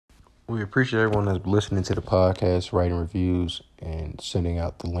We appreciate everyone that's listening to the podcast, writing reviews, and sending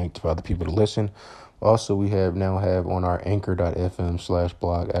out the link to other people to listen. Also, we now have on our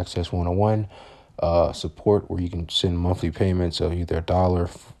anchor.fm/blog access 101 support where you can send monthly payments of either a dollar,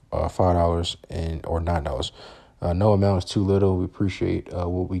 $5, and or $9. No amount is too little. We appreciate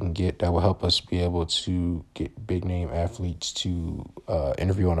what we can get. That will help us be able to get big name athletes to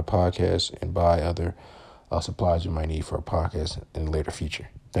interview on a podcast and buy other supplies you might need for a podcast in the later future.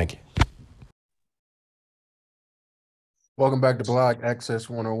 Thank you. Welcome back to Blog Access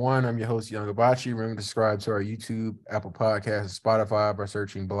 101. I'm your host, Young Abachi. Remember to subscribe to our YouTube, Apple Podcasts, and Spotify by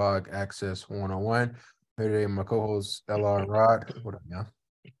searching Blog Access 101. Here today, my co-host, Lamar and Rod. What up, y'all?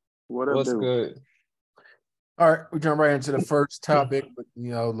 What's good? All right, we jump right into the first topic.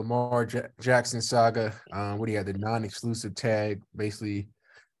 Lamar Jackson saga. What do you have? The non-exclusive tag. Basically,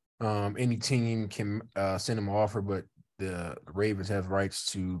 any team can send him an offer, but the Ravens have rights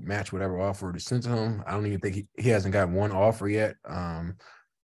to match whatever offer is sent to him. I don't even think he hasn't got one offer yet.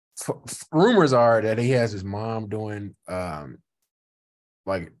 Rumors are that he has his mom doing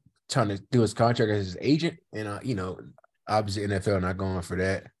like trying to do his contract as his agent, and obviously NFL not going for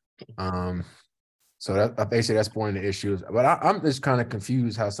that. So that basically that's one of the issues. But I'm just kind of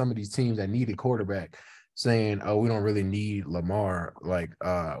confused how some of these teams that need a quarterback saying, "Oh, we don't really need Lamar." Like,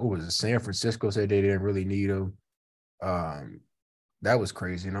 what was it? San Francisco said they didn't really need him. That was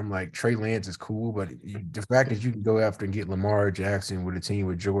crazy. And I'm like, Trey Lance is cool, but the fact that you can go after and get Lamar Jackson with a team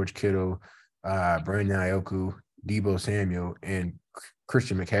with George Kittle, Brandon Ayuk, Deebo Samuel, and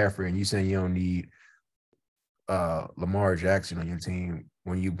Christian McCaffrey, and you saying you don't need Lamar Jackson on your team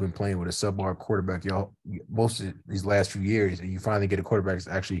when you've been playing with a subpar quarterback most of these last few years, and you finally get a quarterback that's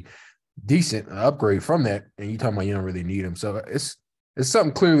actually decent, an upgrade from that, and you talking about you don't really need him. So it's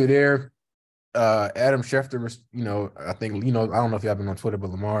something clearly there. Adam Schefter was, I think, I don't know if y'all been on Twitter, but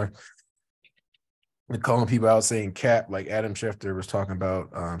Lamar calling people out saying cap, like Adam Schefter was talking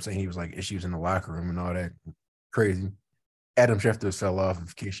about, saying he was like issues in the locker room and all that. Crazy. Adam Schefter fell off, in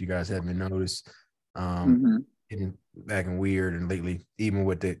case you guys haven't noticed. Getting back and weird and lately, even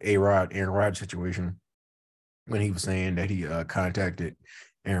with the Aaron Rodgers situation, when he was saying that he contacted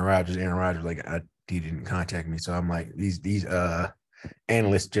Aaron Rodgers was like, he didn't contact me. So I'm like, these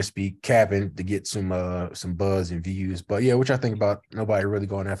analysts just be capping to get some buzz and views. But yeah, which I think about nobody really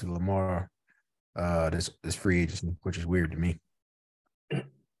going after Lamar this free agency, which is weird to me.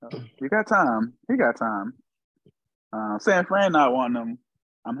 You got time. He got time. San Fran not wanting him,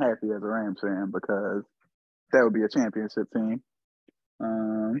 I'm happy as a Rams fan because that would be a championship team.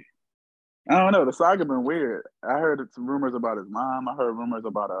 I don't know. The saga been weird. I heard some rumors about his mom. I heard rumors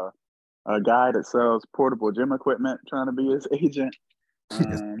about a guy that sells portable gym equipment trying to be his agent.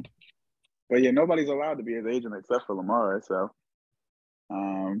 But yeah, nobody's allowed to be his agent except for Lamar. So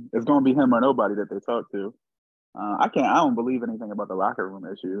it's going to be him or nobody that they talk to. I don't believe anything about the locker room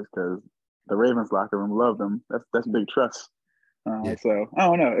issues because the Ravens locker room love them. That's big trust. So I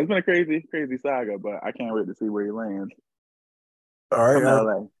don't know. It's been a crazy saga, but I can't wait to see where he lands. All right. From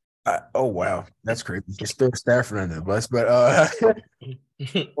LA. Oh wow, that's crazy. You're still Stafford under the bus, but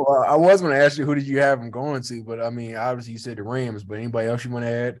well, I was going to ask you who did you have him going to, but I mean, obviously you said the Rams. But anybody else you want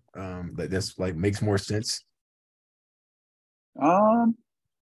to add that's like makes more sense? I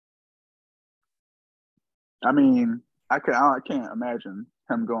mean, I can't imagine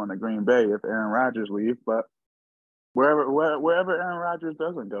him going to Green Bay if Aaron Rodgers leaves, but wherever Aaron Rodgers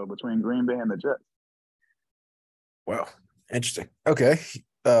doesn't go between Green Bay and the Jets. Well, interesting. Okay.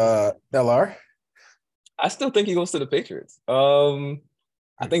 LR? I still think he goes to the Patriots. I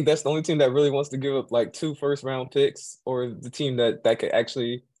think that's the only team that really wants to give up like 2 first-round picks, or the team that could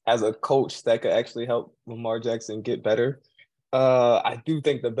actually has a coach that could actually help Lamar Jackson get better. I do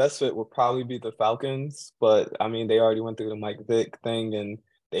think the best fit would probably be the Falcons, but I mean they already went through the Mike Vick thing, and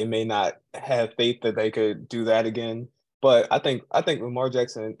they may not have faith that they could do that again. But I think Lamar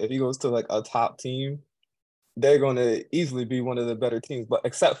Jackson, if he goes to like a top team, they're going to easily be one of the better teams, but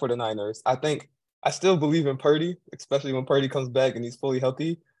except for the Niners. I still believe in Purdy, especially when Purdy comes back and he's fully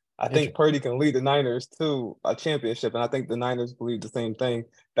healthy. I think Purdy can lead the Niners to a championship, and I think the Niners believe the same thing.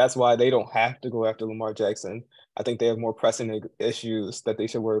 That's why they don't have to go after Lamar Jackson. I think they have more pressing issues that they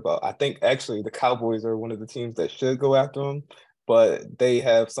should worry about. I think actually the Cowboys are one of the teams that should go after him, but they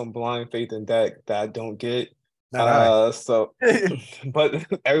have some blind faith in Dak that I don't get. So, but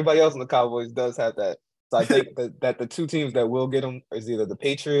everybody else in the Cowboys does have that. So I think that the 2 teams that will get him is either the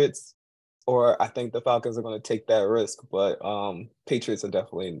Patriots or I think the Falcons are going to take that risk. But Patriots are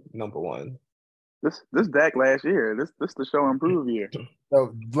definitely number 1. This Dak last year. This the show and prove year.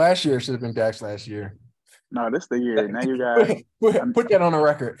 So last year should have been Dak's last year. No, this the year. Now you got put that on the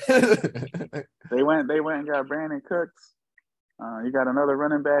record. they went and got Brandon Cooks. You got another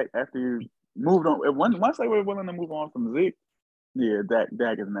running back after you moved on. Once they were willing to move on from Zeke, yeah,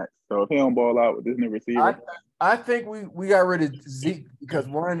 Dak is next. So if he don't ball out with this new receiver, I think we got rid of Zeke because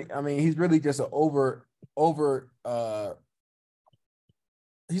one, I mean, he's really just an over.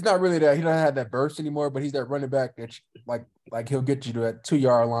 He's not really that. He doesn't have that burst anymore, but he's that running back that like he'll get you to that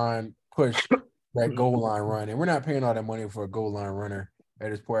 2-yard line push, that goal line run, and we're not paying all that money for a goal line runner at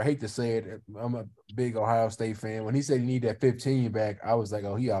this point. I hate to say it. I'm a big Ohio State fan. When he said he need that 15 back, I was like,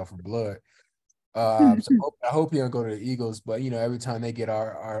 oh, he out for blood. So I hope he don't go to the Eagles, but every time they get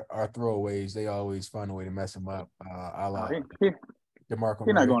our throwaways, they always find a way to mess him up. DeMarco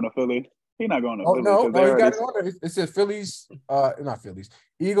He's not going to Philly. He's not going to Philly. No, he got it on there. It says Phillies, not Phillies,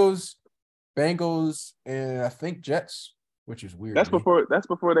 Eagles, Bengals, and I think Jets, which is weird. That's before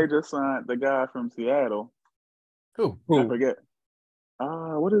they just signed the guy from Seattle. Who? I forget.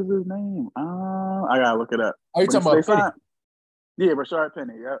 What is his name? I gotta look it up. Are you talking about Penny? Yeah, Rashard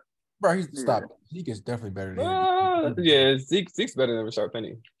Penny. Yep. Bro, stop. Zeke is definitely better than him. Yeah, Zeke's better than Rashard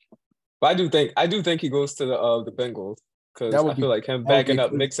Penny. But I do think he goes to the Bengals because I feel like him backing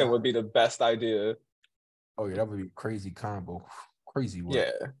up Mixon would be the best idea. Oh yeah, that would be a crazy combo. Crazy work.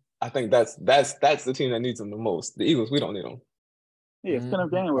 Yeah, I think that's the team that needs him the most. The Eagles, we don't need them. Yeah, it's kind of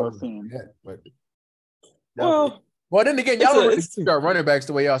Gainwell's team. Yeah, but well, then again, y'all don't really start running backs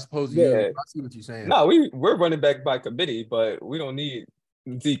the way y'all supposed to. Yeah. I see what you're saying. No, we're running back by committee, but we don't need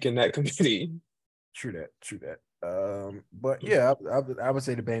Zeke in that committee. True that. But yeah, I would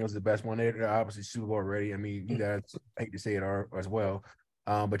say the Bengals are the best one. They're obviously Super Bowl ready. I mean, you guys hate to say it are as well.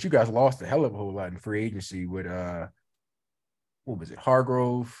 But you guys lost a hell of a whole lot in free agency with what was it,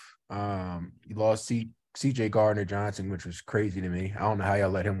 Hargrove? You lost C.J. Gardner-Johnson, which was crazy to me. I don't know how y'all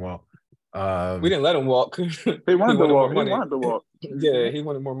let him walk. We didn't let him walk. He wanted to walk. Yeah, he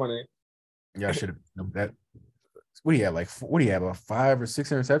wanted more money. Yeah, I should have known that. What do you have? What do you have? 5 or 6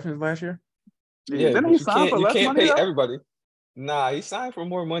 interceptions last year? Yeah, you can't pay everybody. Nah, he signed for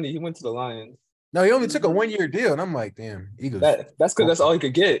more money. He went to the Lions. No, he only took a 1-year deal, and I'm like, damn, Eagles. That's because that's all he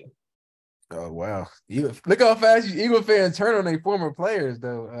could get. Oh wow! Look how fast you Eagle fans turn on their former players,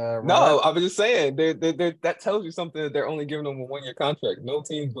 though. No, I was just saying that tells you something that they're only giving him a 1-year contract. No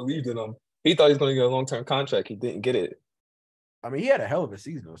team believed in him. He thought he was going to get a long-term contract. He didn't get it. I mean, he had a hell of a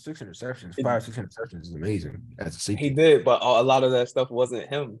season, though. 6 interceptions, 6 interceptions is amazing. As a safety. He did, but a lot of that stuff wasn't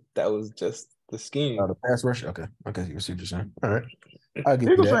him. That was just the scheme. The pass rush. Okay, you see what you're saying. All right, I'll give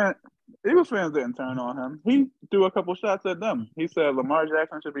Eagles you that. Eagles fans didn't turn on him. He threw a couple shots at them. He said Lamar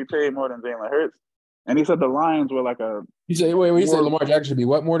Jackson should be paid more than Jalen Hurts, and he said the Lions were like a. You say wait. You said Lamar Jackson should be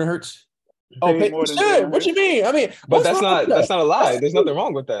what more than Hurts? Oh, more than what you mean? I mean, but that's not a lie. There's nothing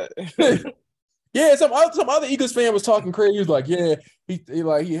wrong with that. Yeah, some other Eagles fan was talking crazy. He was like, "Yeah,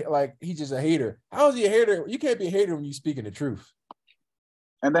 he's just a hater." How is he a hater? You can't be a hater when you're speaking the truth.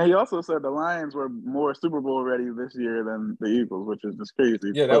 And then he also said the Lions were more Super Bowl ready this year than the Eagles, which is just crazy.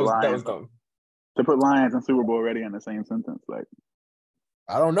 Yeah, that was dumb. To put Lions and Super Bowl ready in the same sentence, like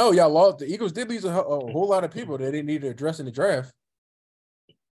I don't know. Y'all lost. The Eagles did lose a whole lot of people that they didn't need to address in the draft.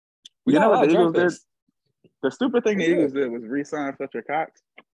 You know what the Eagles did? The stupid thing the Eagles did was re-sign Fletcher Cox.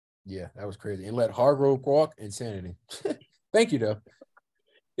 Yeah, that was crazy. And let Hargrove walk. Insanity. Thank you, though.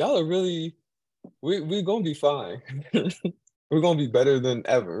 Y'all are really – we're going to be fine. We're going to be better than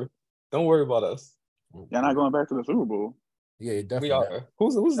ever. Don't worry about us. Y'all not going back to the Super Bowl. Yeah, definitely. We are.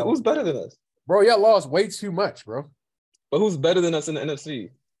 Who's better than us? Bro, y'all lost way too much, bro. But who's better than us in the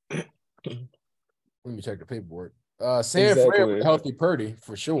NFC? Let me check the paperwork. San Fran with a healthy Purdy,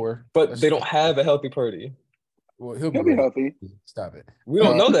 for sure. But they don't have a healthy Purdy. Well, he'll be healthy. Stop it. We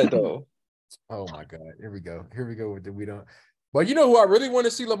don't know that, though. Oh, my God. Here we go with the we don't. But you know who I really want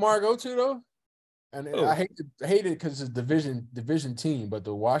to see Lamar go to, though? And I hate it because it's a division team, but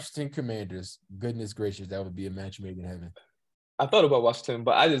the Washington Commanders, goodness gracious, that would be a match made in heaven. I thought about Washington,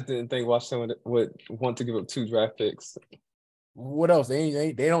 but I just didn't think Washington would want to give up 2 draft picks. What else?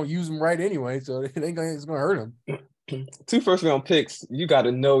 They don't use them right anyway, so it's gonna hurt them. 2 first-round picks, you got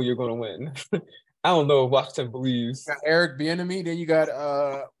to know you're gonna win. I don't know if Washington believes. You got Eric Bieniemy, then you got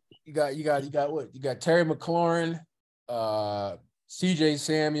what? You got Terry McLaurin, CJ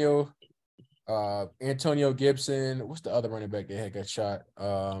Samuel, Antonio Gibson. What's the other running back they had got shot?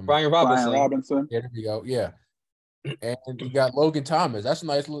 Brian Robinson. Yeah, there we go. Yeah. And you got Logan Thomas. That's a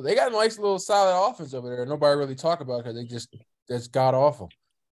nice little. They got a nice little solid offense over there. Nobody really talk about it because that's god awful.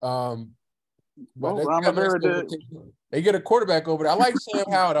 But they get a quarterback over there. I like Sam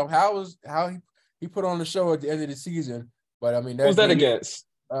Howell. How he put on the show at the end of the season. But I mean, who's that against?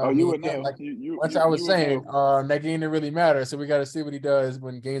 You would Again, know. like once You I you was would saying, know. that game didn't really matter. So we got to see what he does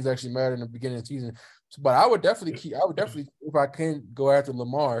when games actually matter in the beginning of the season. But I would definitely if I can go after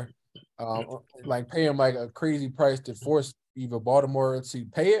Lamar, like pay him like a crazy price to force either Baltimore to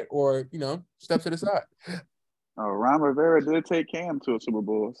pay it or step to the side. Ron Rivera did take Cam to a Super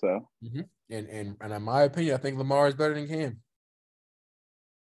Bowl, so. Mm-hmm. And in my opinion, I think Lamar is better than Cam.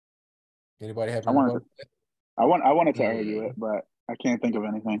 Anybody have I any wanted vote? to, I wanted to argue it, but I can't think of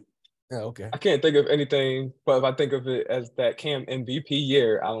anything. Yeah, okay. I can't think of anything, but if I think of it as that Cam MVP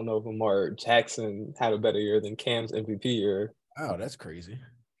year, I don't know if Lamar Jackson had a better year than Cam's MVP year. Wow, that's crazy.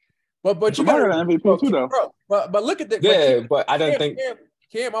 But you Lamar got got an MVP too, though. bro. But look at that. Yeah, but I don't think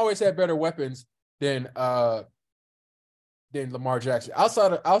Cam always had better weapons than Lamar Jackson.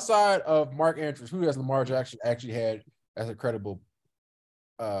 Outside of Mark Andrews, who has Lamar Jackson actually had as a credible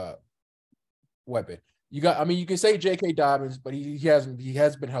weapon? You can say J.K. Dobbins, but he hasn't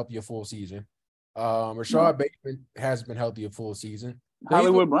been healthy a full season. Rashad Bateman has been healthy a full season.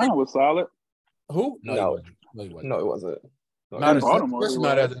 Hollywood Brown was solid. Who? No, he wasn't. No, it wasn't. Not as Baltimore, especially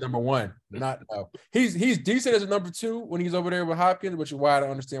not as a number one. No. He's decent as a number two when he's over there with Hopkins, which is why I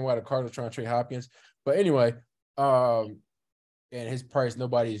don't understand why the Cardinals are trying to trade Hopkins. But anyway, and his price,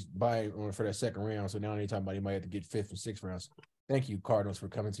 nobody's buying on for that second round. So now anytime about he might have to get fifth and sixth rounds. Thank you, Cardinals, for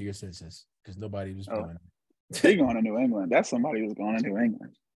coming to your senses because nobody was doing it. He going to New England. That's somebody who's going to New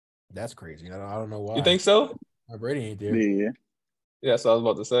England. That's crazy. I don't know why. You think so? Brady ain't there. Yeah. Yeah, so I was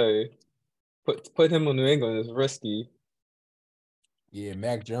about to say, put him on New England is risky. Yeah,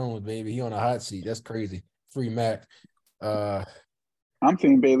 Mac Jones, baby, he on a hot seat. That's crazy. Free Mac. I'm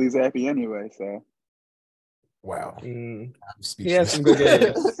Team Bailey Zappi anyway, so. Wow. I'm speechless. He has some good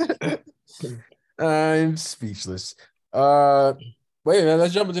games. I'm speechless. Wait,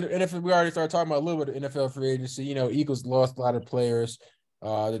 let's jump into the NFL. We already started talking about a little bit of NFL free agency. Eagles lost a lot of players.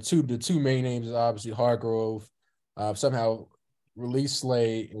 The two main names is obviously Hargrove. Somehow released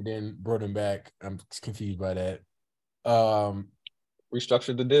Slade and then brought him back. I'm confused by that.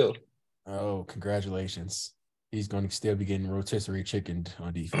 Restructured the deal. Oh, congratulations. He's going to still be getting rotisserie chickened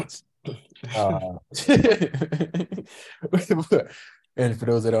on defense. And for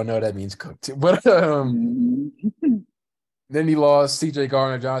those that don't know, that means cooked. But then he lost C.J.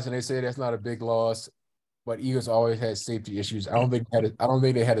 Gardner-Johnson. They say that's not a big loss, but Eagles always had safety issues. I don't think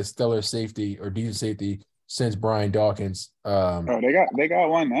they had a stellar safety or decent safety since Brian Dawkins. They got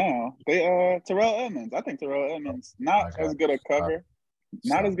one now. Terrell Edmonds. I think Terrell Edmonds not as good a cover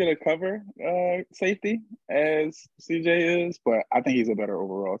safety as CJ is, but I think he's a better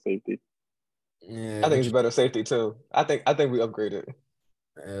overall safety. Yeah, I think he's a better safety too. I think we upgraded.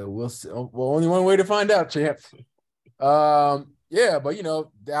 We'll see. Well, only one way to find out, champ. Yeah, but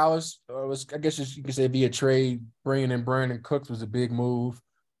Dallas was, I guess you could say, via trade, bringing in Brandon Cooks was a big move.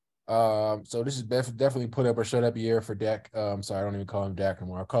 So this is definitely put up or shut up year for Dak. Sorry, I don't even call him Dak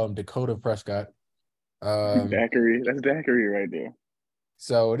anymore. I call him Dakota Prescott. Daiquiri. That's Daiquiri right there.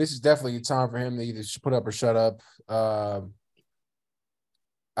 So this is definitely a time for him to either put up or shut up.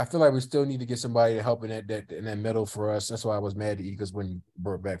 I feel like we still need to get somebody to help in that middle for us. That's why I was mad at the Eagles when he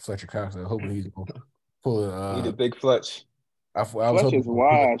brought back Fletcher Cox. I hope he's going to pull Need a big Fletch. I was hoping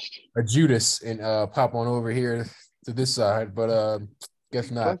washed. A Judas and pop on over here to this side, but guess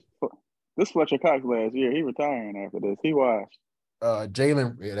not. This Fletcher Cox last year, he retiring after this. He washed.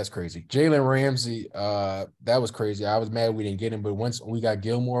 That's crazy. Jalen Ramsey, that was crazy. I was mad we didn't get him, but once we got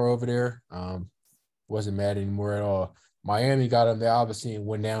Gilmore over there, wasn't mad anymore at all. Miami got him. They're obviously in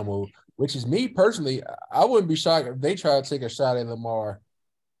win now mode, which is me personally. I wouldn't be shocked if they try to take a shot at Lamar.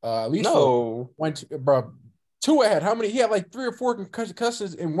 At least bro. Tua had how many? He had like 3 or 4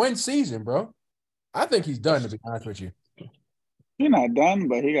 concussions in one season, bro. I think he's done, to be honest with you. He's not done,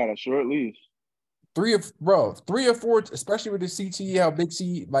 but he got a short leash. 3 or 4, especially with the CTE, how big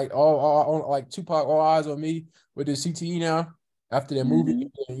C, like all like Tupac, all eyes on me with the CTE now. After that movie,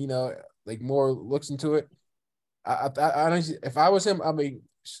 like more looks into it. I honestly, if I was him, I mean,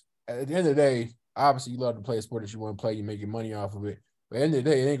 at the end of the day, obviously you love to play a sport that you want to play, you make your money off of it. But at the end of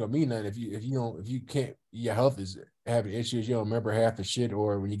the day, it ain't gonna mean nothing if you can't, your health is having issues, you don't remember half the shit,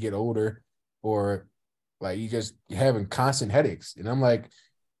 or when you get older, or like you're having constant headaches. And I'm like,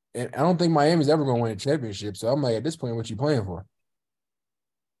 and I don't think Miami's ever gonna win a championship. So I'm like, at this point, what you playing for?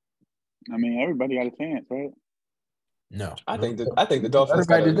 I mean, everybody got a chance, right? No, I think the Dolphins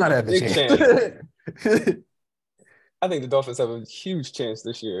everybody did not have a chance. I think the Dolphins have a huge chance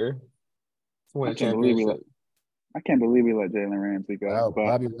this year to win a championship. I can't believe we let Jalen Ramsey go.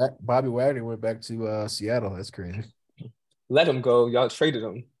 Wow, Bobby Wagner went back to Seattle. That's crazy. Let him go. Y'all traded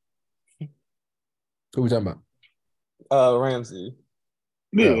him. Who we talking about? Ramsey.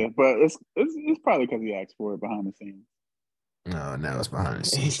 Yeah, but it's probably because he asked for it behind the scenes. No, now it's behind the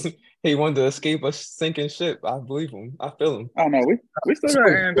scenes. He wanted to escape a sinking ship. I believe him. I feel him. I don't know. We still So got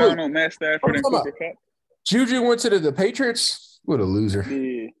wait, Aaron what Donald, Matt are Stafford, we and talking Cooper about? Cup. Juju went to the Patriots. What a loser.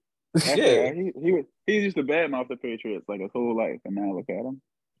 Yeah, Yeah. after he used to badmouth the Patriots like his whole life, and now look at him.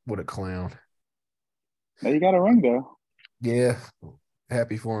 What a clown. Now you got a ring though. Yeah,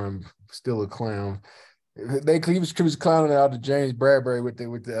 happy for him. Still a clown. He was clowning out to James Bradbury with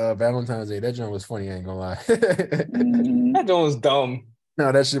the Valentine's Day. That joke was funny. I ain't gonna lie. Mm-hmm. That joint was dumb.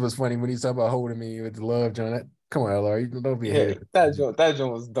 No, that shit was funny when he's talking about holding me with the love, John. Come on, LR, don't be a Yeah, hater. that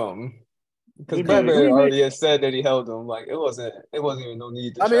joint was dumb. Because He big. Bradbury Who he make? already had said that he held him. Like it wasn't even no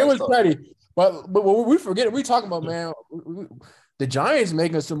need to I mean, it trash was talk. petty, but what we forget, we talking about, man, the Giants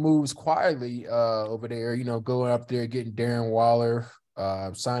making some moves quietly over there. Going up there, getting Darren Waller,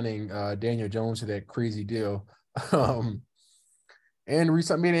 signing Daniel Jones to that crazy deal, and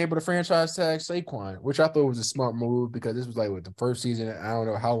recently being able to franchise tag Saquon, which I thought was a smart move because this was like the first season. I don't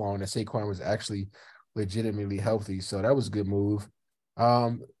know how long that Saquon was actually legitimately healthy, so that was a good move.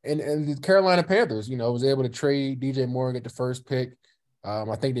 And the Carolina Panthers, was able to trade DJ Moore and get the first pick.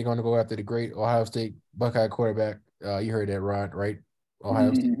 I think they're going to go after the great Ohio State Buckeye quarterback. You heard that, Ron, right?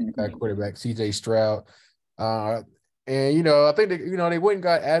 Ohio State Buckeye quarterback CJ Stroud. I think they went and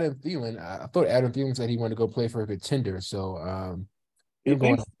got Adam Thielen. I thought Adam Thielen said he wanted to go play for a contender. So He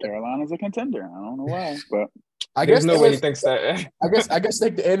thinks Carolina's a contender. I don't know why, but I There's guess no way he thinks that. I guess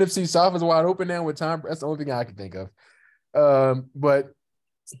like the NFC South is wide open now with Tom. That's the only thing I can think of. So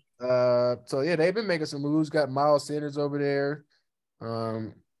yeah, they've been making some moves. Got Miles Sanders over there.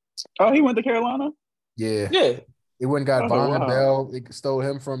 Oh, he went to Carolina? Yeah. Yeah. It went and got Oh, Von wow. Bell. They stole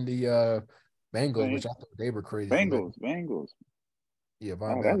him from the Bengals, which I thought they were crazy. Bengals. Yeah,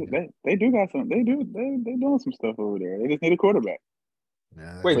 Von Oh, Bell. they do got some. They doing some stuff over there. They just need a quarterback.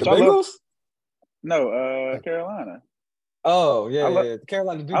 Yeah, Wait, Which the I love. Bengals? No, Carolina. Oh, yeah.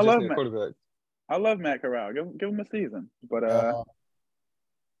 Carolina do I just love need a Matt. quarterback. I love Matt Corral. Give him a season. But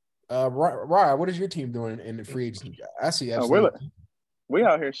Ryan, what is your team doing in the free agency? I see absolutely. we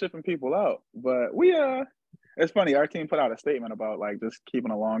out here shipping people out, but it's funny. Our team put out a statement about like just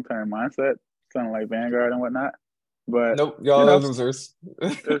keeping a long term mindset, something like Vanguard and whatnot. But Nope, y'all are losers.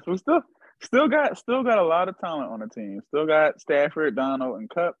 we still got a lot of talent on the team. Still got Stafford, Donald, and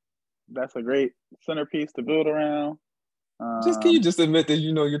Cup. That's a great centerpiece to build around. Can you just admit that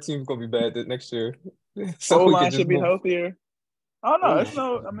you know your team's gonna be bad next year? So we O-line can just should be move. healthier. Oh no, it's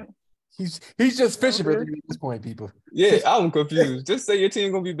no. I mean, he's just fishing for at this point, people. Yeah, I'm confused. Just say your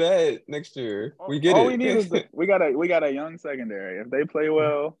team gonna be bad next year. We get all it. we need is we got a young secondary. If they play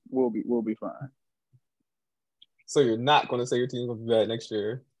well, we'll be fine. So you're not gonna say your team's gonna be bad next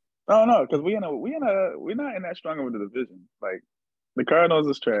year? Oh no, because we're not in that strong of a division. Like the Cardinals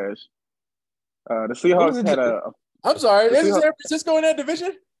is trash. The Seahawks had a. I'm sorry, isn't San Francisco in that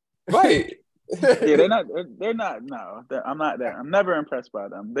division? Right. Yeah, they're not. They're not. No, I'm not there. I'm never impressed by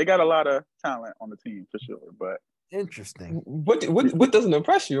them. They got a lot of talent on the team for sure, but interesting. What doesn't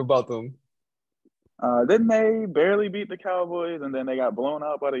impress you about them? Didn't they barely beat the Cowboys and then they got blown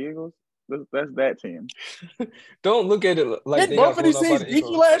out by the Eagles? That's that team. Don't look at it like they both of these teams beat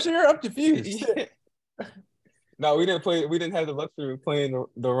you last year. I'm confused. No, we didn't play. We didn't have the luxury of playing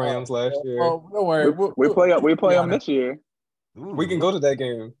the Rams last year. Oh, don't worry. We play them this year. Ooh. We can go to that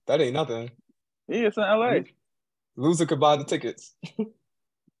game. That ain't nothing. Yeah, it's in LA. Loser could buy the tickets.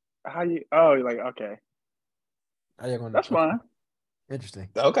 How you? Oh, you're like okay. That's fine. Interesting.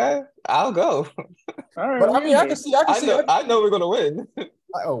 Okay, I'll go. All right, but I mean, I can see. I know we're gonna win.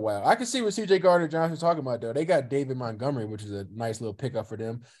 Oh wow, I can see what CJ Gardner-Johnson's talking about though. They got David Montgomery, which is a nice little pickup for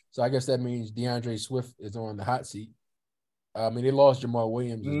them. So I guess that means DeAndre Swift is on the hot seat. I mean, they lost Jamal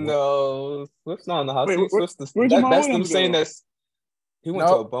Williams. No, Swift's not on the hot seat. Where'd Jamal that's Williams them saying go? He went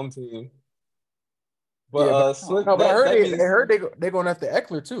to a bum team. But yeah, Swift. No, but I heard they're going after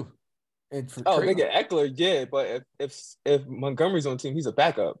Eckler too. They get Eckler, yeah. But if Montgomery's on the team, he's a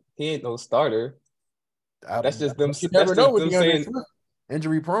backup. He ain't no starter. That's just them. You never know with them saying Swift.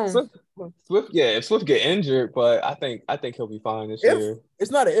 Injury prone. Swift, yeah. If Swift get injured, but I think he'll be fine this year.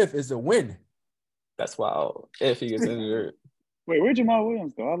 It's not an if, it's a win. That's wild. If he gets injured. Wait, where'd Jamal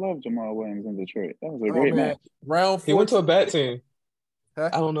Williams go? I love Jamal Williams in Detroit. That was a great match. Round 14. He went to a bad team. Huh?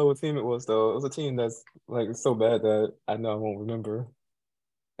 I don't know what team it was though. It was a team that's like so bad that I know I won't remember.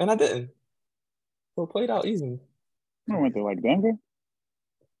 And I didn't. So it played out easy. I went to like Denver.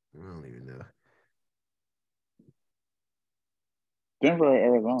 I don't even know. Denver or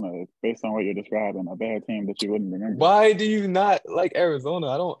Arizona, based on what you're describing, a bad team that you wouldn't remember. Why do you not like Arizona?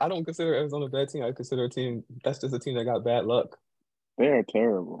 I don't consider Arizona a bad team. I consider a team that's just a team that got bad luck. They're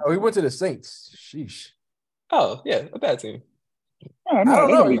terrible. Oh, he went to the Saints. Sheesh. Oh yeah, a bad team. Oh, I no, don't they're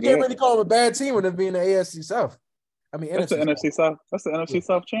know. gonna be You can't good. really call them a bad team with them being the AFC South. I mean, That's the NFC South. NFC South. That's the NFC Yeah.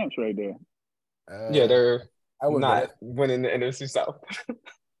 South champs right there. Yeah, they're I would go. not winning the NFC South.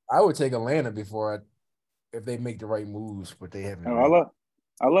 I would take Atlanta if they make the right moves, but they haven't Oh, really.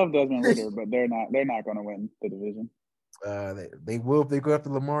 I love Desmond Ritter, but they're not going to win the division. They will if they go after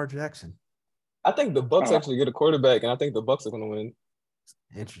Lamar Jackson. I think the Bucks Oh, actually get a quarterback, and I think the Bucks are going to win.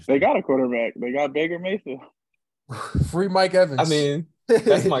 Interesting. they got a quarterback. They got Baker Mayfield. Free Mike Evans. I mean,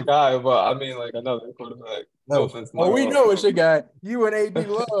 that's my guy, but I mean, like another quarterback. No offense, Oh, Mike. we know it's your guy. You and AB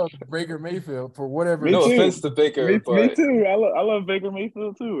love Baker Mayfield for whatever. Me No too. offense to Baker, Me but too. I love Baker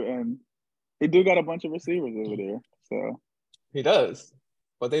Mayfield too, and he do got a bunch of receivers over there. So he does.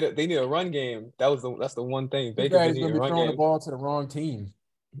 But they need a run game. That's the one thing. This Baker guy just is need going a to be run throwing the game. ball to the wrong team.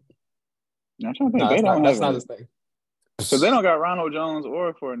 I'm trying to No, think. They don't that's have not any. his thing. So they don't got Ronald Jones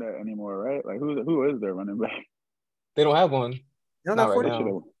or Fournette anymore, right? Like who is their running back? They don't have one. You don't Not have right Fournette?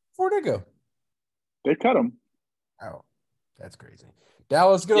 now. Where'd they go? They cut him. Oh, that's crazy.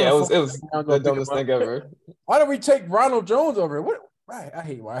 Dallas, get on Yeah, the it phone. was I'll the go think dumbest about thing it. ever. Why don't we take Ronald Jones over here? What? I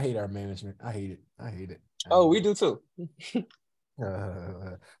hate our management. I hate it. Oh, we do too.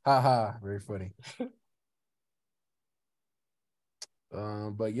 Ha ha. Very funny.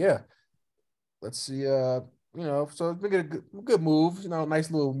 But yeah, let's see. So we get a good move.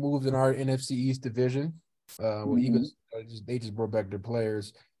 Nice little moves in our NFC East division. Well, Eagles they just brought back their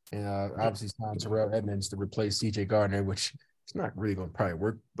players, and obviously signed Terrell Edmonds to replace C.J. Gardner, which it's not really going to probably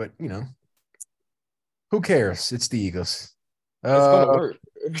work. But who cares? It's the Eagles. It's going to work.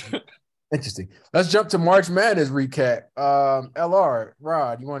 Interesting. Let's jump to March Madness recap. LR,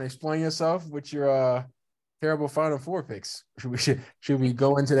 Rod, you want to explain yourself with your terrible Final Four picks? Should we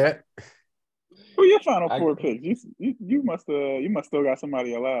go into that? Who your Final Four picks? You must still got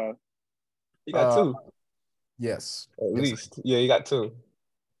somebody alive. You got two. Yes. At least. Yeah, you got two.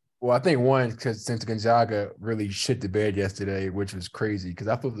 Well, I think one because since Gonzaga really shit the bed yesterday, which was crazy because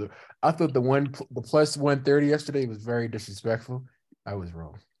I thought the plus 130 yesterday was very disrespectful. I was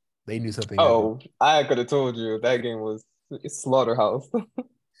wrong. They knew something. Oh, I could have told you that game was slaughterhouse.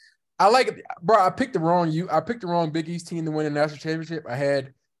 I like it, bro. I picked the wrong Big East team to win the national championship. I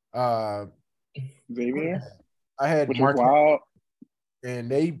had Xavier. I had which Mark, was wild. and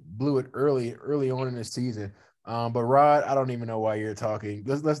they blew it early on in the season. But Rod, I don't even know why you're talking.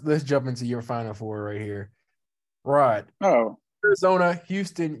 Let's jump into your Final Four right here. Rod, Arizona,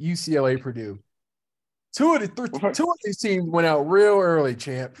 Houston, UCLA, Purdue. Two of these teams went out real early,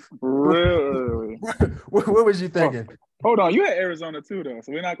 champ. Real early. What was you thinking? Hold on, you had Arizona too, though,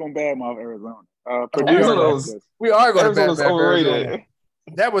 so we're not going to badmouth Arizona. We are going to Arizona's badmouth overrated. Arizona.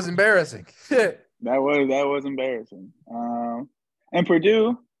 That was embarrassing. that was embarrassing. And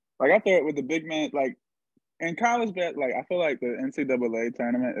Purdue, like I thought with the big man, like in college, like I feel like the NCAA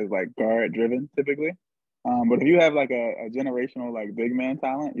tournament is like guard driven typically. But if you have like a generational like big man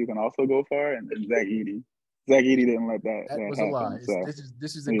talent, you can also go far. And Zach Edey didn't let that was happen. a lie. So,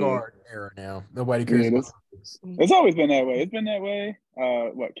 this is a guard era now. Nobody cares about this. It's always been that way. It's been that way.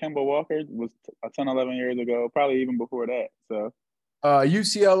 Kemba Walker was 10, 11 years ago, probably even before that. So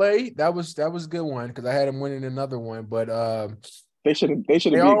UCLA, that was a good one because I had him winning another one, but they should have.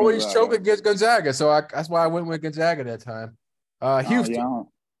 They always choke against Gonzaga, so that's why I went with Gonzaga that time. Houston.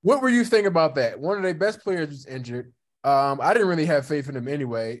 What were you thinking about that? One of their best players was injured. I didn't really have faith in them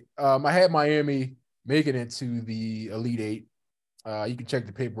anyway. I had Miami making it to the Elite Eight. You can check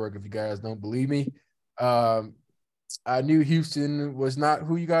the paperwork if you guys don't believe me. I knew Houston was not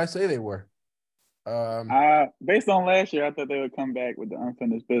who you guys say they were. Based on last year, I thought they would come back with the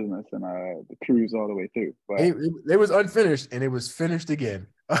unfinished business and cruise all the way through. But it was unfinished and it was finished again.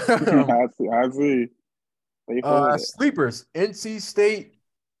 I see. Sleepers: NC State,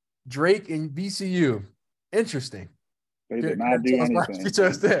 Drake, and VCU. Interesting. They did not do anything. You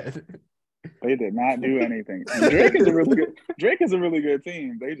just did. They did not do anything. Drake is a really good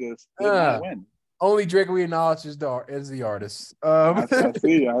team. They just did not win. Only Drake we acknowledge is the artist. I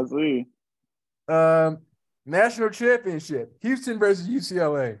see. National championship: Houston versus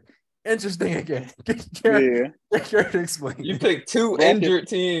UCLA. Interesting again. Explain. You picked two injured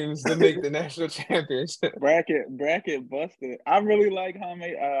teams to make the national championship. Bracket busted. I really like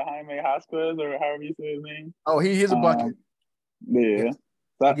Jaime Hosquez, or however you say his name. Oh, he's a bucket. Yeah. Yes.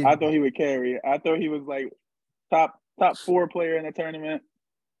 So I thought he would carry. I thought he was like top 4 player in the tournament,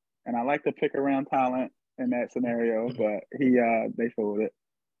 and I like to pick around talent in that scenario, but they folded.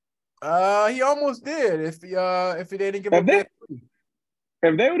 He almost did if he didn't give up that.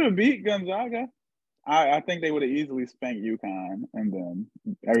 If they would have beat Gonzaga, I think they would have easily spanked UConn, and then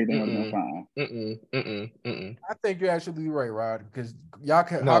everything would have been fine. I think you're actually right, Rod, because y'all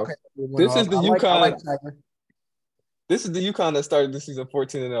can how No, can you win this off? is the I like UConn. Tiger. This is the UConn that started the season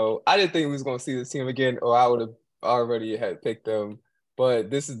 14-0. I didn't think we was going to see this team again, or I would have already had picked them. But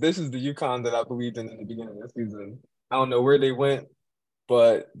this is the UConn that I believed in the beginning of the season. I don't know where they went,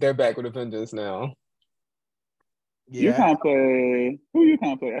 but they're back with a vengeance now. Yeah, UConn play who?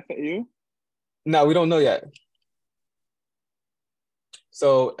 UConn play FAU? No, we don't know yet.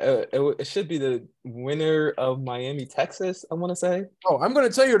 So it should be the winner of Miami, Texas, I want to say. Oh, I'm going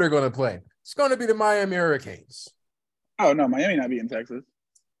to tell you who they're going to play. It's going to be the Miami Hurricanes. Oh no, Miami not beating Texas.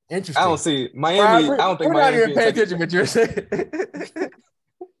 Interesting. I don't see Miami. Rod, I don't think we're not Miami even paying Texas. attention what you're saying.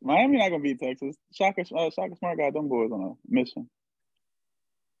 Miami not gonna beat Texas. Shaka Smart got them boys on a mission.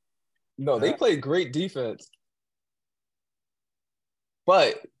 No, they play great defense.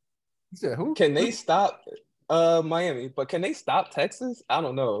 But You said who? can they stop Miami? But can they stop Texas? I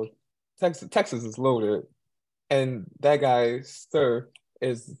don't know. Texas is loaded. And that guy, Sir,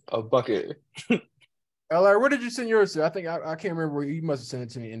 is a bucket. LR, where did you send yours to? I think I can't remember where you must have sent it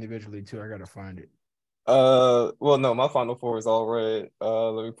to me individually too. I gotta find it. Well, no, my Final Four is all red.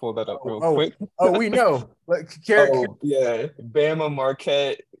 Let me pull that up real quick. We know. Yeah, Bama,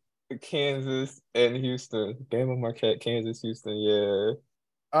 Marquette, Kansas, and Houston. Bama, Marquette, Kansas, Houston. Yeah.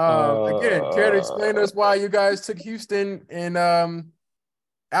 Again, care to explain to us why you guys took Houston and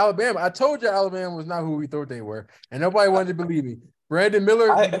Alabama? I told you Alabama was not who we thought they were, and nobody wanted to believe me. Brandon Miller,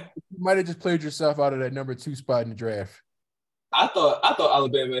 you might have just played yourself out of that number 2 spot in the draft. I thought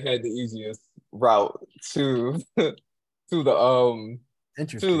Alabama had the easiest route to the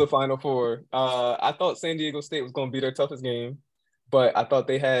Final Four. I thought San Diego State was going to be their toughest game, but I thought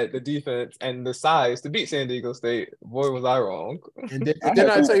they had the defense and the size to beat San Diego State. Boy, was I wrong. And did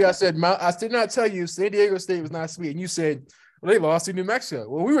I tell you? I did not tell you San Diego State was not sweet, and you said well, they lost to New Mexico.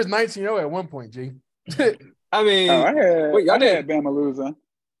 Well, we was 19-0 at one point, G. I mean, I had Bama losing.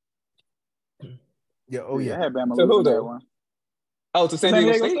 Yeah. I had Bama losing that one. Oh, to San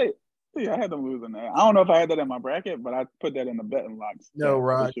Diego State? Yeah, I had them losing that. I don't know if I had that in my bracket, but I put that in the betting locks. No,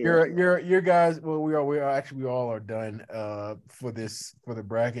 Rod, sure. your guys. Well, we all are done for the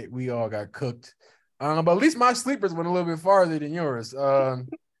bracket. We all got cooked. But at least my sleepers went a little bit farther than yours.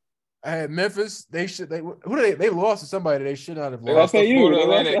 I had Memphis. They lost to somebody they should not have lost. They lost to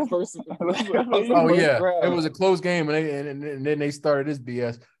Atlantic first. Oh yeah, it was a close game, and then they started this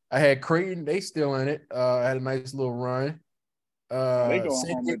BS. I had Creighton. They still in it. I had a nice little run.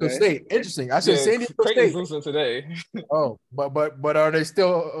 San Diego State. Interesting. I said San Diego Creighton's State losing today. Oh, but are they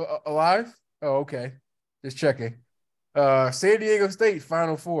still alive? Oh, okay. Just checking. San Diego State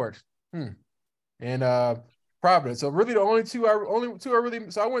Final Four. And Providence. So really the only two are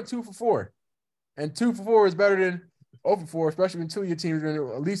really. So I went 2 for 4, and 2 for 4 is better than 0 for 4, especially when 2 of your teams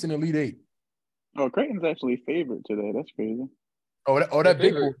are at least in the Elite 8. Oh, Creighton's actually favored today. That's crazy. That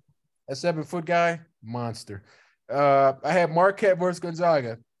big boy, that 7-foot guy, monster. I had Marquette versus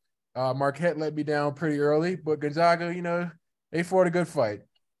Gonzaga. Marquette let me down pretty early, but Gonzaga, they fought a good fight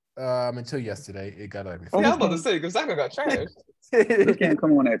until yesterday. It got everything. Yeah, I was about to say Gonzaga got trashed. This game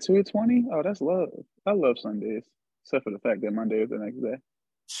come on at 2:20. Oh, that's love. I love Sundays, except for the fact that Monday is the next day.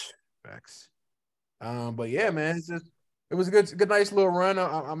 Facts. But yeah, man, it was a good, nice little run.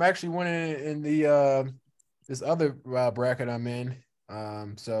 I'm actually winning in the this other bracket I'm in.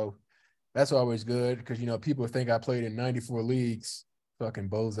 So that's always good because people think I played in 94 leagues, fucking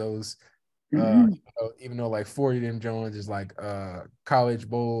bozos. Even though like 40 of them Jones is like college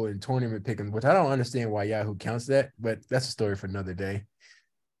bowl and tournament picking, which I don't understand why Yahoo counts that, but that's a story for another day.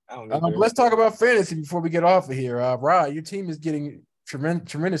 Let's talk about fantasy before we get off of here. Rod, your team is getting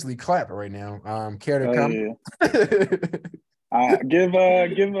tremendously clapped right now. Care to comment? Yeah. Give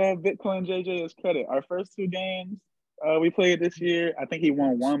Bitcoin JJ his credit. Our first 2 games we played this year, I think he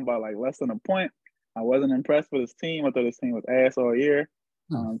won one by like less than a point. I wasn't impressed with his team. I thought his team was ass all year.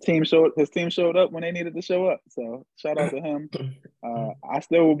 His team showed up when they needed to show up. So shout out to him. I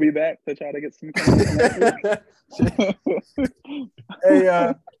still will be back to try to get some next week.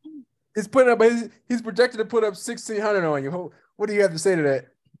 Hey, he's projected to put up 1,600 on you. What do you have to say to that?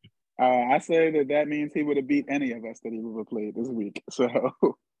 I say that means he would have beat any of us that he would have played this week. So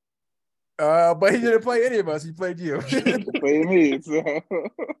but he didn't play any of us. He played you. He played me. So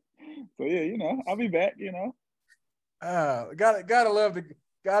yeah, I'll be back.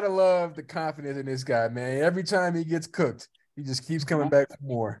 Gotta love the confidence in this guy, man. Every time he gets cooked, he just keeps coming back for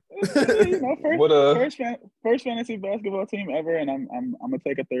more. First fantasy basketball team ever, and I'm gonna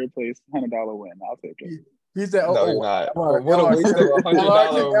take a third place $100 win. I'll take it. He's that. No, you're not. What a waste of $100.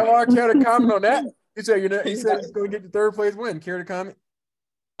 LR, care to comment on that? He said he He's said not. he's going to get the third place win. Care to comment?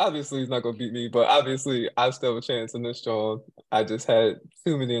 Obviously, he's not gonna beat me, but obviously, I still have a chance in this, John. I just had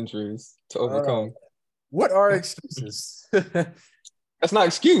too many injuries to overcome. What are excuses? That's not an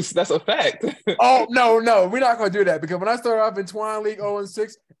excuse. That's a fact. Oh no, we're not gonna do that because when I started off in Twine League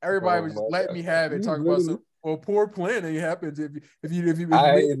 0-6, everybody was just letting me have it. You Talking about literally, poor planning happens if you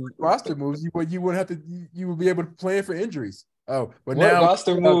I made roster moves, you wouldn't have to you would be able to plan for injuries. Oh, but what now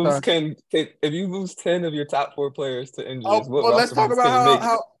roster moves can if you lose 10 of your top 4 players to injuries, what well let's roster talk moves about can you make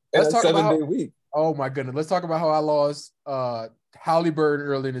how in let's a talk about 7-day how week? oh my goodness, let's talk about how I lost Halliburton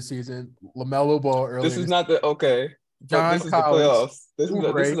early in the season, LaMelo Ball early This in is the not the okay, but John this is the Collins,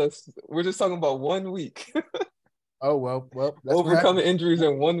 playoffs. We're just talking about 1 week. Oh well, that's what happened. Overcoming injuries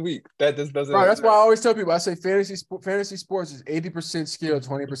in 1 week. That just Right, doesn't. that's why I always tell people. I say fantasy sports is 80% skill,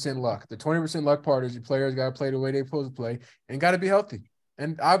 20% luck. The 20% luck part is your players got to play the way they're supposed to play and got to be healthy.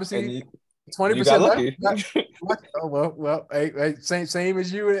 And And obviously, you got 20% lucky. luck. Oh well. Hey, same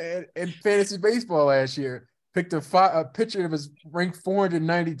as you in fantasy baseball last year. Picked a pitcher that was ranked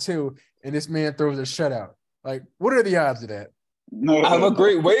 492, and this man throws a shutout. Like, what are the odds of that? I'm a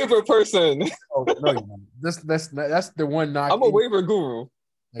great waiver person. Oh no, you're not. That's the one knock. I'm a waiver guru.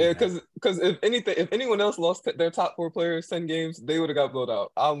 No, Because if anyone else lost their top 4 players 10 games, they would have got blown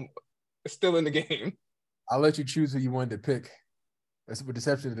out. I'm still in the game. I'll let you choose who you wanted to pick. That's with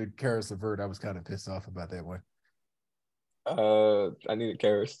deception of the Karis LeVert. I was kind of pissed off about that one. I needed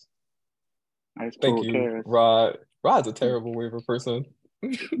Karras. Thank you, Karras. Rod. Rod's a terrible waiver person.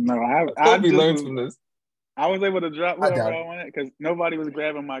 No, I hope he learns from this. I was able to drop whoever I wanted because nobody was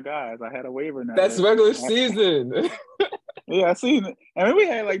grabbing my guys. I had a waiver network. That's regular season. Yeah, I seen it. I mean, we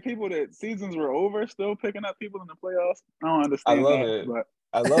had like people that seasons were over still picking up people in the playoffs. I don't understand. I love it. But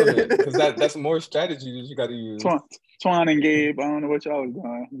I love it because that's more strategy that you got to use. Twan and Gabe, I don't know what y'all was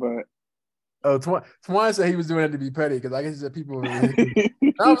doing, but Twan said he was doing it to be petty because I guess he said people.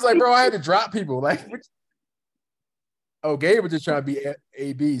 I was like, bro, I had to drop people. Like, Gabe was just trying to be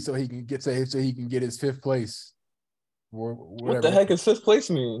AB so he can get his 5th place. Or whatever. What the heck does 5th place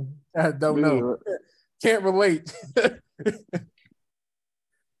mean? I don't know. Can't relate.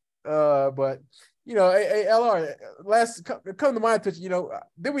 But hey, LR, come to my pitch.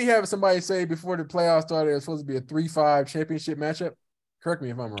 Did we have somebody say before the playoffs started it was supposed to be a 3-5 championship matchup? Correct me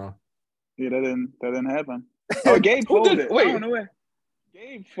if I'm wrong. Yeah, that didn't happen. Oh, Gabe folded. Wait, I don't know where.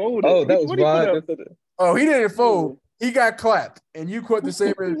 Gabe folded. Oh, that was Rod. Oh, he didn't fold. He got clapped, and you caught the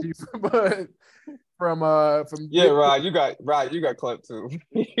same energy from Rod, you got clapped too.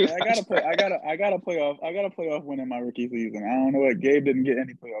 I gotta play off winning my rookie season. I don't know what Gabe didn't get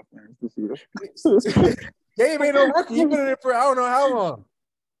any playoff wins this year. Gabe ain't no rookie. He been in it for I don't know how long.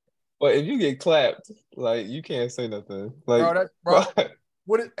 But if you get clapped, like you can't say nothing. Like,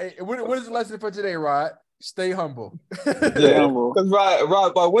 what is the lesson for today, Rod? Stay humble. Yeah, because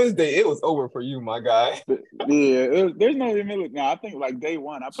Rod, by Wednesday it was over for you, my guy. Yeah, there's no humility. No, I think like day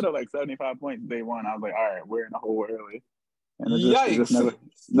one, I put up like 75 points day one. I was like, all right, we're in the hole early. And it just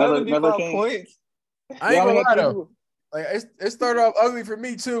never came. Points. I ain't gonna lie though. Like it started off ugly for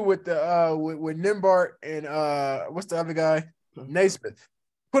me too with the with Nimbart and what's the other guy? Naismith.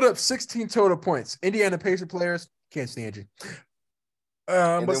 Put up 16 total points. Indiana Pacer players can't stand you.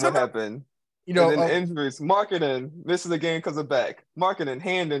 But then what happened? Injuries. Marketing misses the game because of back. Marketing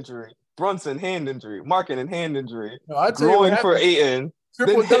hand injury. Brunson hand injury. Marketing hand injury. No, I tell you what for Ayton.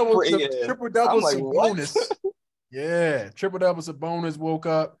 Triple double bonus. Yeah, triple double bonus. Woke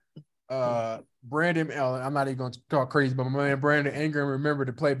up. Brandon, I'm not even going to talk crazy, but my man Brandon Ingram remembered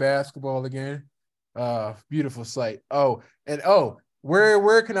to play basketball again. Beautiful sight.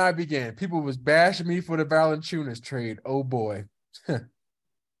 Where can I begin? People was bashing me for the Valanciunas trade. Oh boy.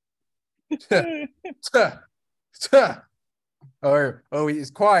 He's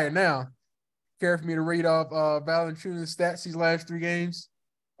quiet now. Care for me to read off Valanciunas' stats these last 3 games?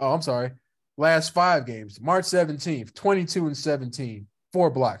 Oh, I'm sorry. Last 5 games. March 17th, 22 and 17. 4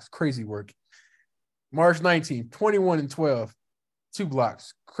 blocks. Crazy work. March 19th, 21 and 12. 2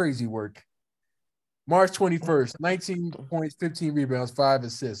 blocks. Crazy work. March 21st, 19 points, 15 rebounds, 5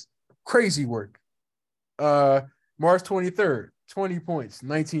 assists. Crazy work. March 23rd, 20 points,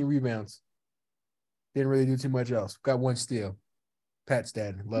 19 rebounds. Didn't really do too much else. Got 1 steal. Pat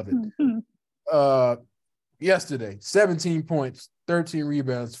Stadden. Love it. Yesterday, 17 points, 13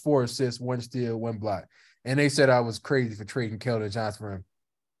 rebounds, 4 assists, 1 steal, 1 block. And they said I was crazy for trading Keldon Johnson for him.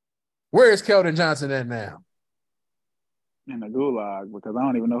 Where is Keldon Johnson at now? In the gulag, because I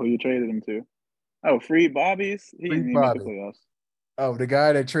don't even know who you traded him to. Oh, Free Bobby's? He didn't even make the playoffs. Oh, the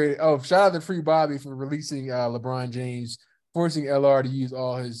guy that traded. Oh, shout out to Free Bobby for releasing LeBron James forcing LR to use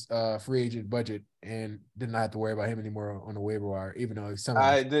all his free agent budget and did not have to worry about him anymore on the waiver wire, even though some of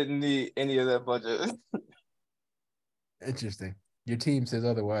I didn't need any of that budget. Interesting. Your team says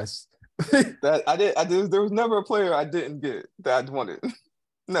otherwise. That I did. There was never a player I didn't get that I wanted.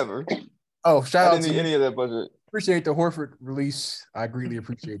 Never. Oh, shout I out didn't to need you. any of that budget. Appreciate the Horford release. I greatly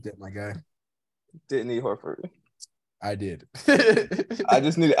appreciate that, my guy. Didn't need Horford. I did. I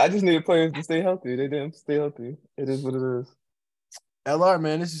just needed players to stay healthy. They didn't stay healthy. It is what it is. LR,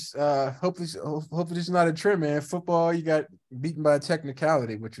 man, this is hopefully this is not a trend, man. Football, you got beaten by a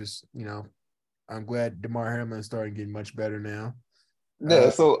technicality, which was, I'm glad DeMar Hamlin is starting getting much better now.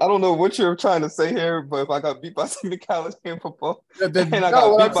 Yeah, so I don't know what you're trying to say here, but if I got beat by technicality in football and I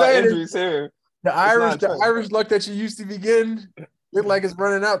no, got beat by injuries here, the Irish luck that you used to be getting look like it's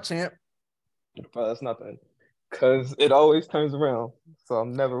running out, champ. But that's nothing, because it always turns around, so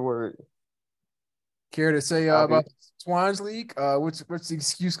I'm never worried. Care to say about Swans League? What's the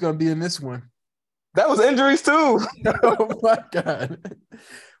excuse going to be in this one? That was injuries too. Oh my God!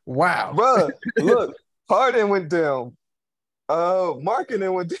 Wow, bro, look, Harden went down.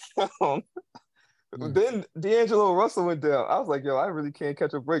 Markkinen went down. Then D'Angelo Russell went down. I was like, yo, I really can't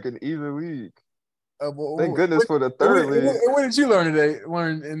catch a break in either league. Thank goodness for the third league. What did you learn today?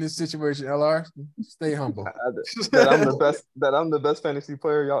 Learn in this situation, LR? Stay humble. That I'm the best. That I'm the best fantasy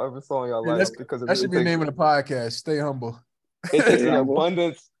player y'all ever saw in y'all life. Because that should be the name of the podcast. Stay humble. It takes an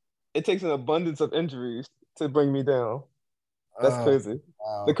abundance. It takes an abundance of injuries to bring me down. That's crazy.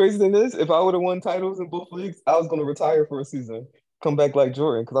 Wow. The crazy thing is, if I would have won titles in both leagues, I was going to retire for a season, come back like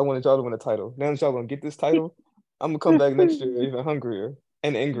Jordan, because I wanted y'all to win a title. Now that y'all going to get this title, I'm going to come back next year even hungrier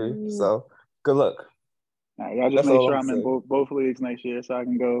and angry. So, good luck. All right, y'all just make sure I'm in both leagues next year so I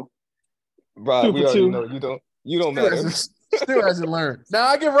can go. Rod, we already know you don't matter. Still hasn't learned. Now,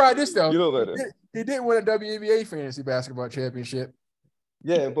 I give Rod this, though. You don't matter. He didn't win a WNBA fantasy basketball championship.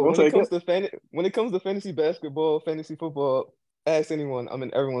 Yeah, but when it comes to fantasy basketball, fantasy football, ask anyone, I'm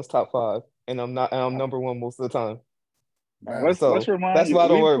in everyone's top 5, and I'm number 1 most of the time. Let's remind that's you. why I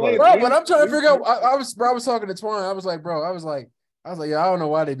don't worry about it. Bro, but I'm trying to figure out. I was talking to Twan. I was like, yeah, I don't know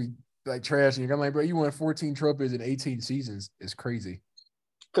why they be like trashing. I'm like, bro, you won 14 trophies in 18 seasons. It's crazy.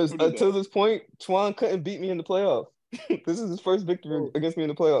 Because until this point, Twan couldn't beat me in the playoffs. This is his first victory against me in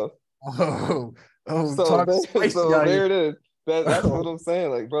the playoffs. So there it is. That's what I'm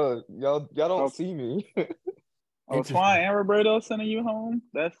saying. Like, bro, y'all don't see me. Twan and Roberto sending you home.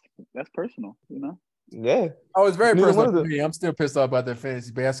 That's personal, Yeah. Oh, it's very personal to me. I'm still pissed off about that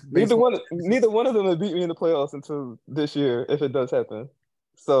fantasy basketball. Neither one of them have beat me in the playoffs until this year, if it does happen.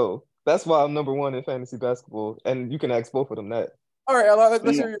 So that's why I'm number 1 in fantasy basketball, and you can ask both of them that. All right,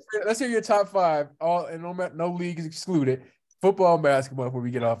 let's hear your top 5. All and no leagues excluded. Football and basketball before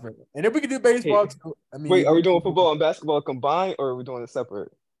we get off it. And if we can do baseball too. Wait, are we doing football and basketball combined, or are we doing it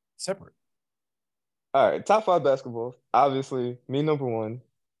separate? Separate. All right, top 5 basketball. Obviously, me number 1.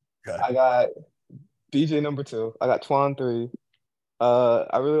 Okay. I got BJ number 2. I got Twan 3.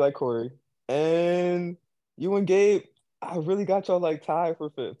 I really like Corey. And you and Gabe, I really got y'all like tied for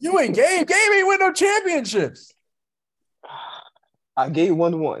 5th. You and Gabe? Gabe ain't win no championships. I gave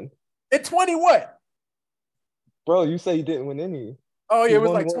 1-1. At 20 what? Bro, you say he didn't win any. Oh, yeah, it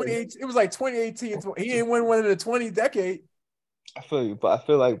was like 2018. It was like 2018. He didn't win one in the 20th decade. I feel you, but I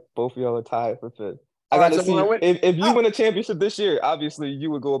feel like both of y'all are tied for 5th. I gotta see if you win a championship this year, obviously you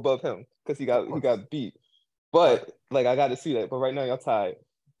would go above him because he got beat. But like I gotta see that. But right now y'all tied.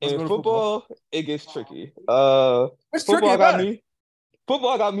 In football, it gets tricky. What's football tricky got me.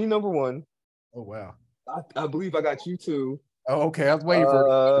 Football got me number 1. Oh wow. I believe I got you 2. Oh, okay. I was waiting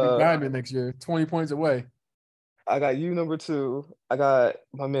for Diamond next year. 20 points away. I got you number 2. I got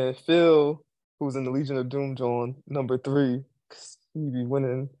my man Phil, who's in the Legion of Doom, John, number 3. He be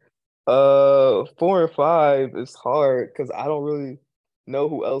winning. 4 and 5 is hard because I don't really know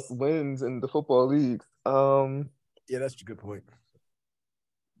who else wins in the football leagues. Yeah, that's a good point.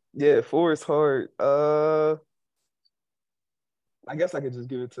 Yeah, 4 is hard. I guess I could just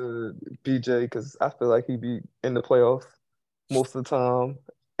give it to BJ because I feel like he'd be in the playoffs most of the time.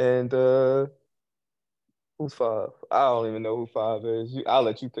 And who's 5? I don't even know who 5 is. I'll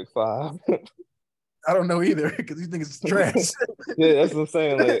let you pick 5. I don't know either because you think it's trash. Yeah, that's what I'm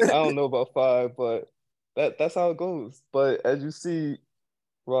saying. Like, I don't know about 5, but that's how it goes. But as you see,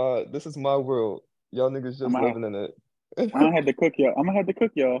 Rod, this is my world. Y'all niggas just living in it. I'm gonna have to cook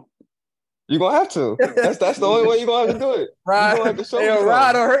y'all. You're gonna have to. That's the only way you're gonna have to do it. Rod, you're gonna have to show me.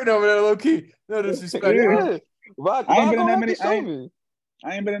 Rod don't hurt over there, low key. No disrespect. Yeah. Rod gonna have to show me.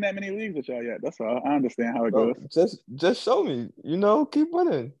 I ain't been in that many leagues with y'all yet. That's all. I understand how it goes. Just show me. Keep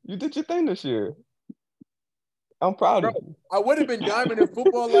winning. You did your thing this year. I'm proud Bro, of you. I would have been diamond in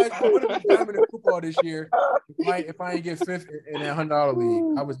football last. I would have been diamond in football this year if I ain't get fifth in that $100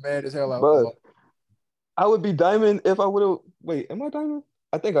 league. I was mad as hell. I But lost. I would be diamond if I would have. Wait, am I diamond?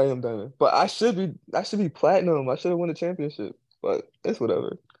 I think I am diamond, but I should be. I should be platinum. I should have won a championship, but it's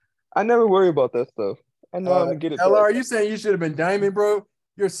whatever. I never worry about that stuff. I know I'm gonna get it back. LR, you saying you should have been diamond, bro?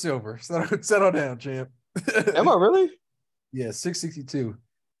 You're silver. Settle down, champ. Am I really? Yeah, 662.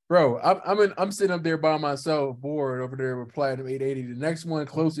 Bro, I'm sitting up there by myself, bored over there with platinum 880. The next one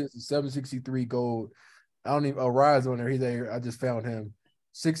closest is 763 gold. I don't even Rise on there. He's there. I just found him.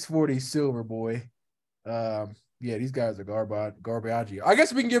 640 silver boy. Yeah, these guys are garbage. I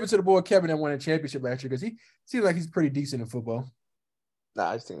guess we can give it to the boy Kevin that won a championship last year because he seems like he's pretty decent in football.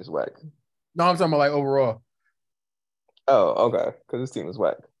 Nah, his team is whack. No, I'm talking about like overall. Oh, okay. Because his team is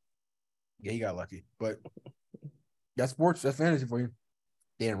whack. Yeah, he got lucky. But that's sports. That's fantasy for you.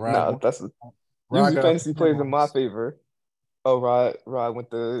 Damn, Nah, Rod. that's Rod usually got fantasy plays in my favor. Oh, Rod went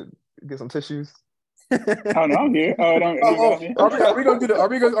to get some tissues. Oh no, I'm here. Oh, don't got me. Are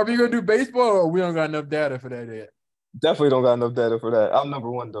we gonna do baseball or we don't got enough data for that yet? Definitely don't got enough data for that. I'm number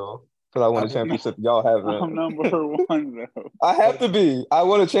one though, because I won a championship. Y'all haven't. I'm number one though. I have to be. I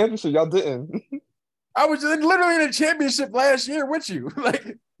won a championship. Y'all didn't. I was literally in a championship last year with you.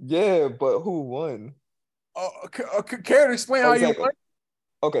 Like, yeah, but who won? Care to explain how you won?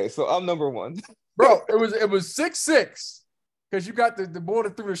 Okay, so I'm number one, bro. It was 6-6 because you got the ball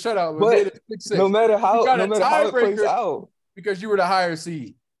that threw the shutout. But 6-6. no matter how it plays out, because you were the higher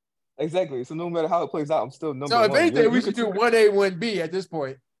seed. Exactly. So no matter how it plays out, I'm still number one. So if anything, we should do 1A, 1B at this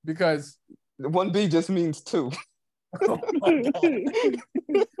point because 1B just means 2. Oh my God.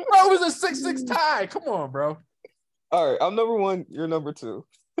 Bro, it was a 6-6 tie. Come on, bro. All right, I'm number one. You're number 2.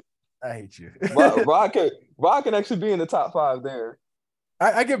 I hate you. Rod can actually be in the top 5 there.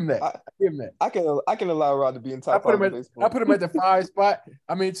 I give him that. I give him that. I can allow Rod to be in top 5 in baseball. I put him at the 5 spot.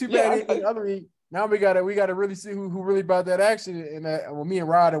 I mean, too bad in the other league. Now we gotta really see who really about that action. And well, me and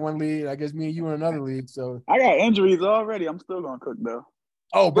Rod in one league. I guess me and you in another league. So I got injuries already. I'm still gonna cook though.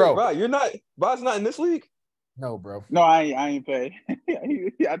 Oh, bro, Rod, Rod's not in this league. No, bro. No, I ain't pay.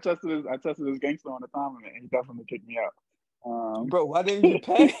 I tested his gangster on the tournament, and he definitely kicked me out. Bro, why didn't you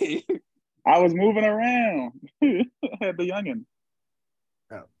pay? I was moving around. I had the youngin.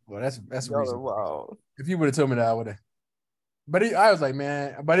 Oh, well, that's reasonable. Wow. If you would have told me that, I would have. But I was like,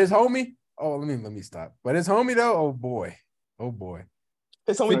 man. But his homie. Oh, let me stop. But his homie though. Oh boy.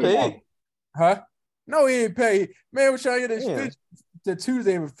 His homie paid. Huh? No, he ain't paid. Man, we're trying to get his to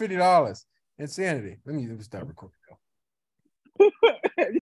Tuesday with $50. Insanity. Let me stop recording.